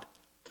God.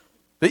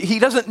 He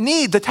doesn't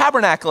need the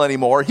tabernacle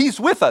anymore. He's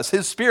with us.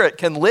 His Spirit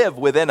can live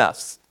within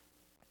us.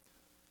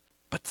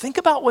 But think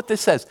about what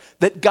this says.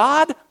 That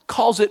God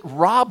calls it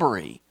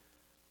robbery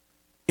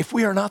if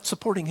we are not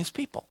supporting his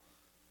people.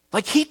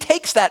 Like he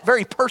takes that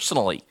very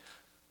personally.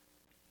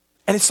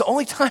 And it's the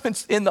only time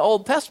in the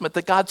Old Testament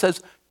that God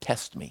says,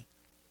 test me.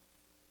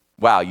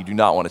 Wow, you do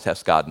not want to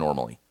test God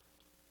normally.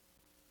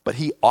 But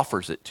he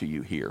offers it to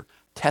you here.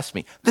 Test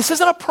me. This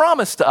isn't a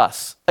promise to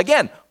us.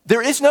 Again,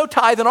 there is no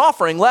tithe and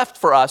offering left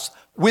for us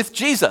with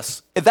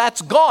Jesus.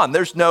 That's gone.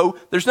 There's no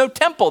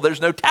temple.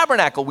 There's no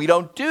tabernacle. We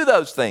don't do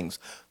those things.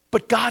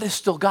 But God is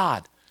still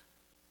God.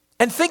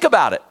 And think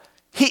about it.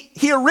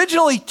 He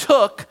originally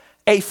took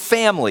a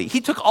family. He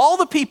took all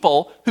the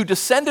people who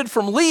descended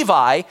from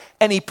Levi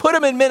and he put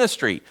them in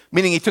ministry,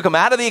 meaning he took them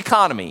out of the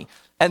economy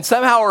and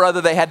somehow or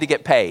other they had to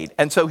get paid.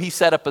 And so he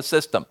set up a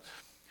system.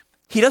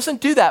 He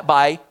doesn't do that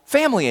by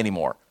family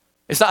anymore.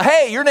 It's not,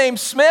 hey, your name's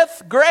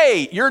Smith,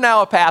 great, you're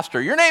now a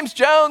pastor. Your name's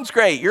Jones,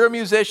 great, you're a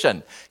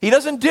musician. He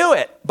doesn't do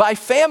it by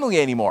family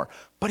anymore,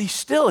 but he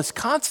still is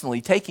constantly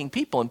taking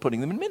people and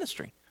putting them in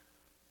ministry.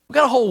 We've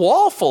got a whole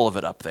wall full of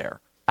it up there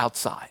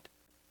outside.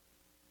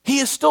 He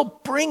is still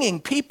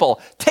bringing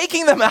people,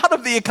 taking them out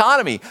of the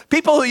economy.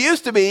 People who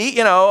used to be,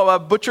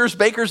 butchers,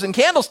 bakers, and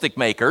candlestick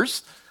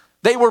makers,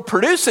 they were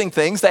producing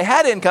things, they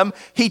had income.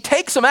 He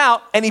takes them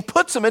out and he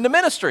puts them into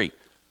ministry.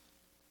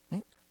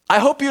 I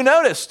hope you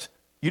noticed,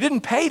 you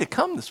didn't pay to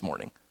come this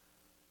morning.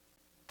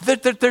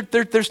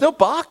 There's no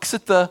box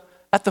at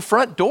the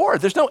front door.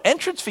 There's no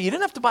entrance fee. You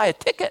didn't have to buy a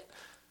ticket.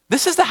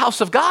 This is the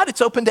house of God. It's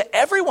open to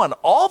everyone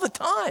all the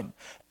time.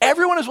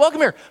 Everyone is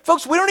welcome here.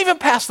 Folks, we don't even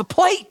pass the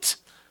plate.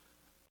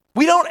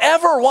 We don't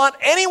ever want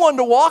anyone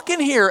to walk in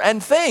here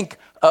and think,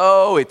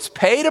 oh, it's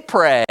pay to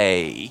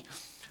pray.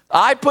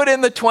 I put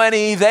in the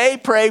 20, they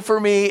pray for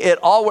me, it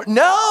all works.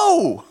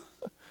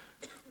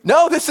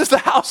 No, this is the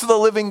house of the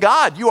living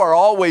God. You are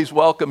always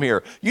welcome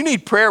here. You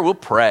need prayer, we'll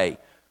pray.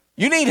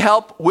 You need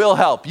help, we'll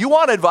help. You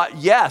want advice?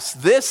 Yes,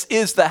 this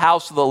is the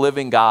house of the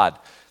living God.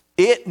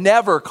 It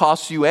never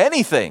costs you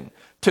anything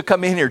to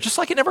come in here, just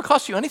like it never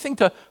costs you anything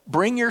to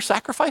bring your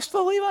sacrifice to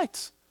the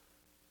Levites.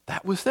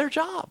 That was their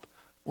job,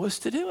 was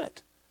to do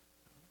it.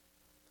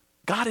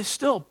 God is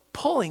still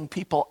pulling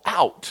people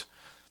out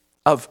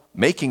of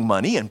making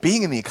money and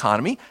being in the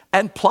economy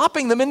and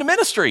plopping them into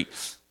ministry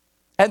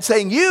and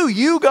saying,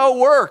 you go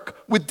work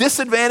with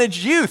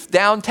disadvantaged youth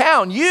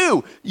downtown.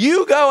 You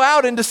go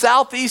out into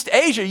Southeast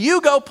Asia.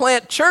 You go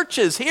plant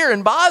churches here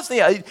in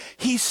Bosnia.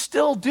 He's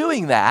still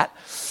doing that,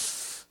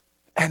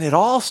 and it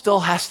all still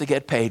has to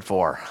get paid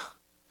for.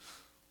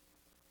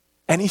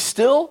 And he's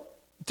still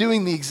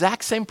doing the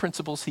exact same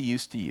principles he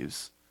used to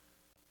use.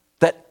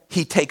 That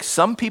he takes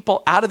some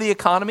people out of the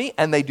economy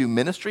and they do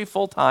ministry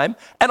full time,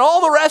 and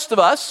all the rest of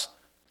us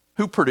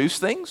who produce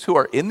things, who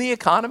are in the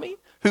economy,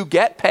 who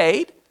get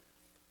paid,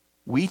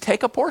 we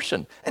take a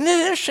portion. And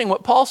it's interesting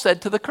what Paul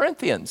said to the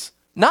Corinthians.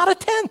 Not a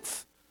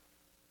tenth.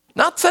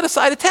 Not set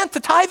aside a tenth. The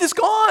tithe is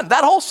gone.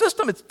 That whole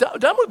system, it's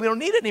done with. We don't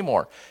need it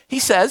anymore. He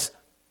says,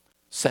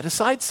 set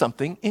aside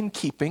something in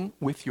keeping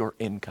with your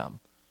income.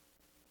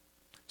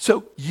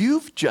 So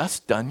you've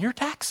just done your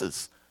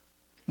taxes.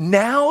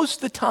 Now's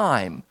the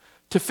time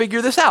to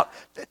figure this out.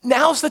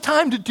 Now's the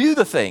time to do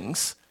the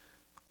things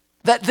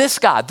that this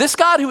God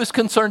who is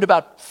concerned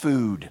about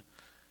food,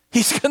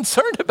 he's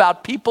concerned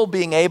about people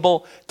being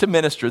able to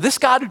minister. This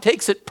God who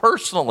takes it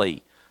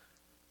personally,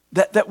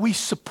 that we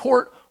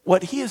support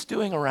what he is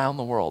doing around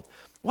the world.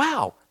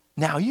 Wow,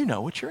 now you know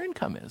what your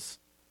income is.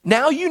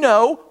 Now you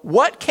know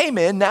what came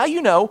in. Now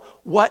you know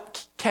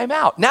what came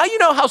out. Now you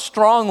know how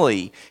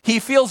strongly he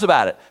feels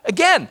about it.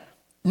 Again,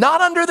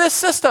 not under this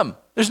system.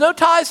 There's no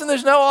tithes and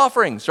there's no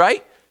offerings,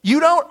 right? You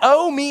don't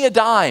owe me a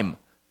dime.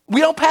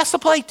 We don't pass the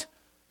plate.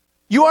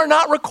 You are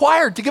not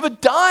required to give a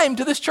dime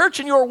to this church,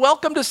 and you are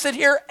welcome to sit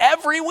here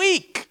every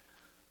week.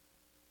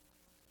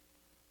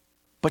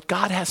 But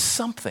God has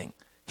something.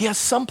 He has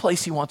some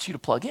place he wants you to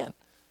plug in.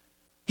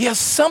 He has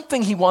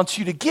something he wants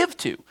you to give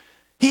to.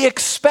 He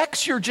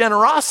expects your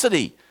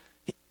generosity.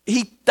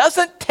 He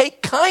doesn't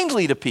take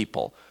kindly to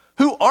people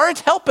who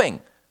aren't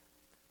helping.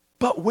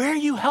 But where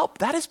you help,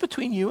 that is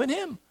between you and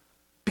him.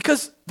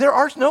 Because there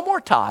are no more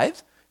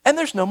tithes and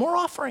there's no more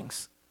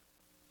offerings.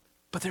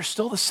 But there's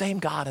still the same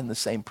God and the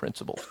same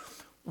principles.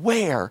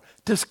 Where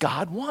does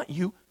God want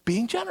you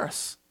being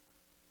generous?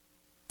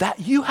 That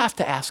you have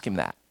to ask him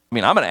that. I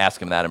mean, I'm going to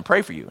ask him that and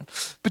pray for you.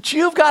 But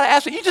you've got to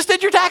ask him. You just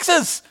did your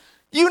taxes.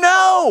 You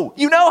know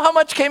how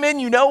much came in.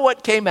 You know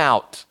what came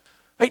out.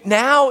 Right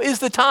now is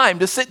the time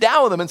to sit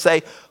down with him and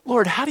say,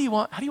 Lord, how do you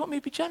want me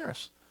to be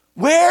generous?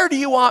 Where do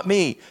you want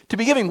me to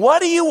be giving?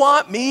 What do you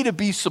want me to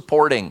be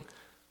supporting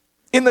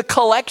in the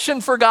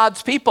collection for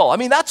God's people? I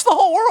mean, that's the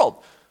whole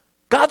world.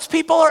 God's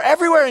people are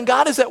everywhere and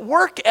God is at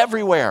work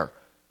everywhere.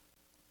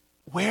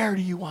 Where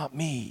do you want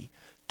me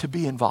to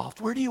be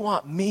involved? Where do you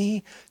want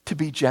me to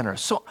be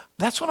generous? So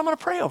that's what I'm going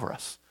to pray over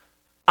us.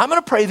 I'm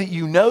going to pray that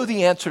you know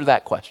the answer to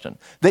that question,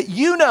 that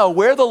you know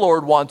where the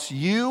Lord wants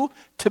you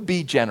to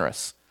be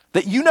generous,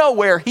 that you know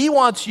where he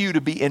wants you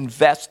to be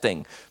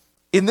investing.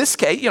 In this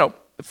case,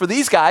 for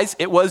these guys,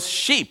 it was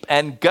sheep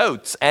and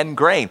goats and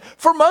grain.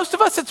 For most of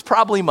us, it's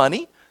probably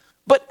money,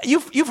 but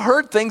you've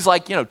heard things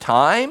like,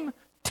 time,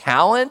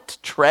 talent,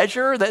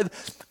 treasure.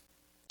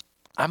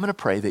 I'm going to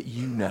pray that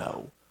you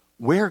know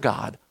where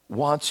God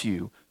wants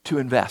you to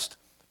invest,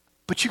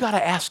 but you got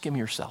to ask him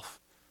yourself.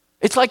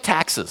 It's like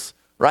taxes,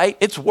 right?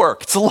 It's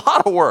work. It's a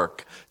lot of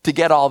work to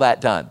get all that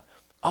done.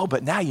 Oh,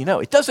 but now you know.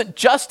 It doesn't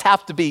just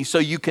have to be so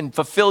you can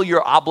fulfill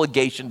your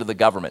obligation to the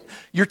government.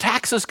 Your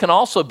taxes can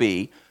also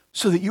be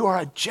so that you are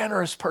a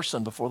generous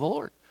person before the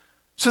Lord.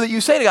 So that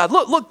you say to God,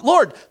 look,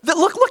 Lord,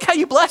 look how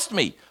you blessed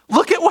me.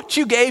 Look at what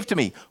you gave to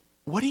me.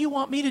 What do you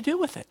want me to do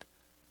with it?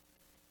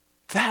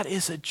 That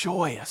is a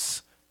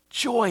joyous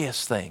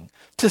thing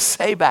to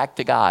say back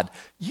to God.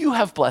 You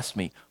have blessed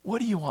me. What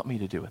do you want me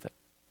to do with it?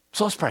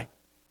 So let's pray.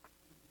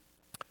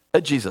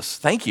 Jesus,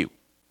 thank you.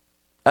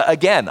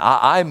 Again,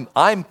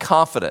 I'm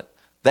confident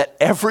that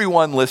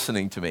everyone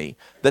listening to me,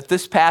 that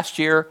this past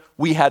year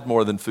we had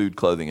more than food,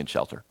 clothing, and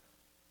shelter.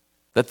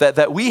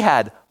 That we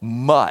had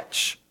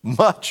much,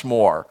 much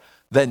more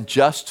than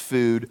just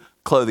food,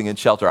 clothing, and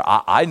shelter.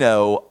 I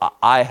know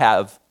I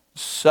have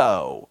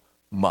so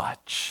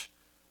much.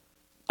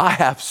 I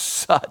have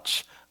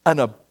such an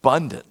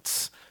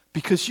abundance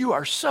because you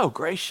are so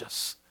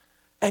gracious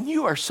and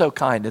you are so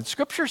kind. And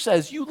Scripture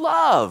says you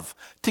love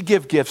to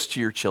give gifts to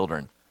your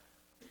children.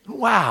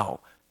 Wow,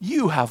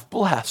 you have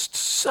blessed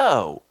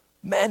so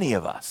many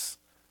of us.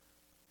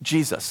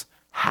 Jesus,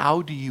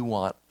 how do you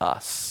want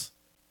us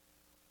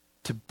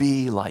to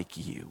be like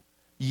you?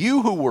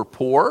 You who were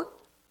poor,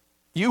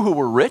 you who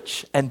were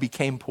rich and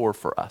became poor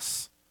for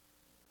us.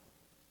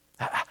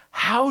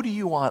 How do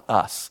you want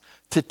us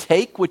to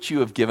take what you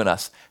have given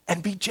us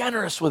and be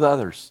generous with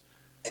others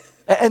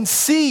and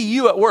see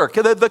you at work?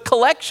 The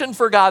collection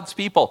for God's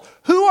people.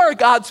 Who are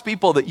God's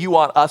people that you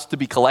want us to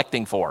be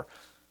collecting for?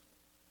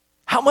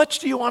 How much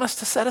do you want us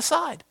to set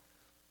aside?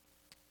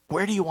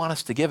 Where do you want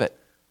us to give it?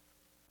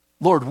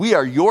 Lord, we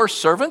are your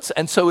servants,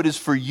 and so it is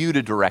for you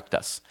to direct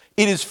us.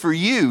 It is for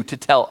you to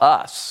tell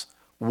us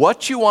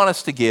what you want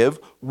us to give,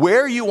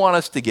 where you want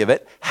us to give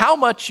it, how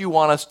much you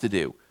want us to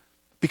do,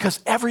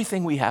 because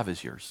everything we have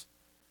is yours.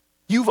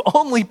 You've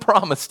only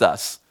promised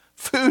us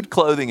food,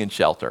 clothing, and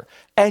shelter,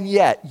 and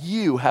yet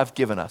you have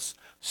given us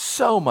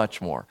so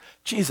much more.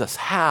 Jesus,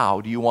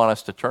 how do you want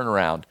us to turn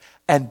around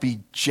and be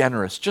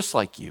generous just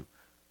like you?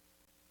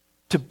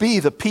 To be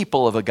the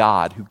people of a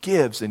God who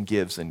gives and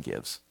gives and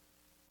gives.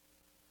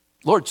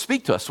 Lord,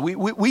 speak to us.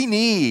 We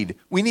need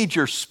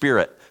your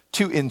Spirit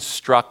to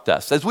instruct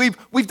us. As we've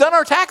done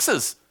our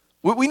taxes,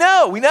 we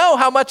know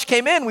how much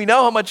came in. We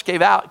know how much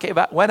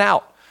went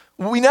out.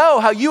 We know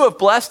how you have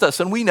blessed us,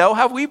 and we know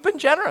how we've been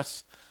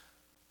generous.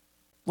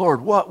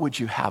 Lord, what would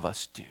you have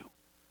us do?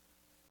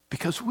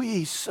 Because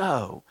we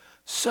so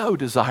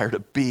desire to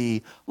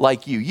be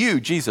like you.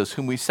 You, Jesus,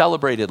 whom we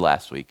celebrated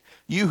last week.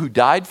 You who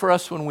died for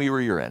us when we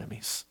were your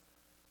enemies.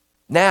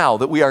 Now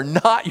that we are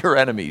not your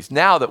enemies,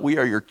 now that we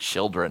are your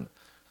children,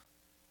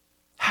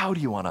 how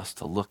do you want us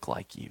to look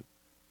like you?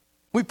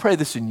 We pray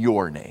this in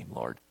your name,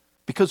 Lord,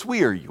 because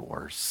we are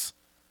yours.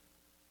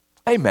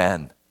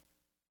 Amen.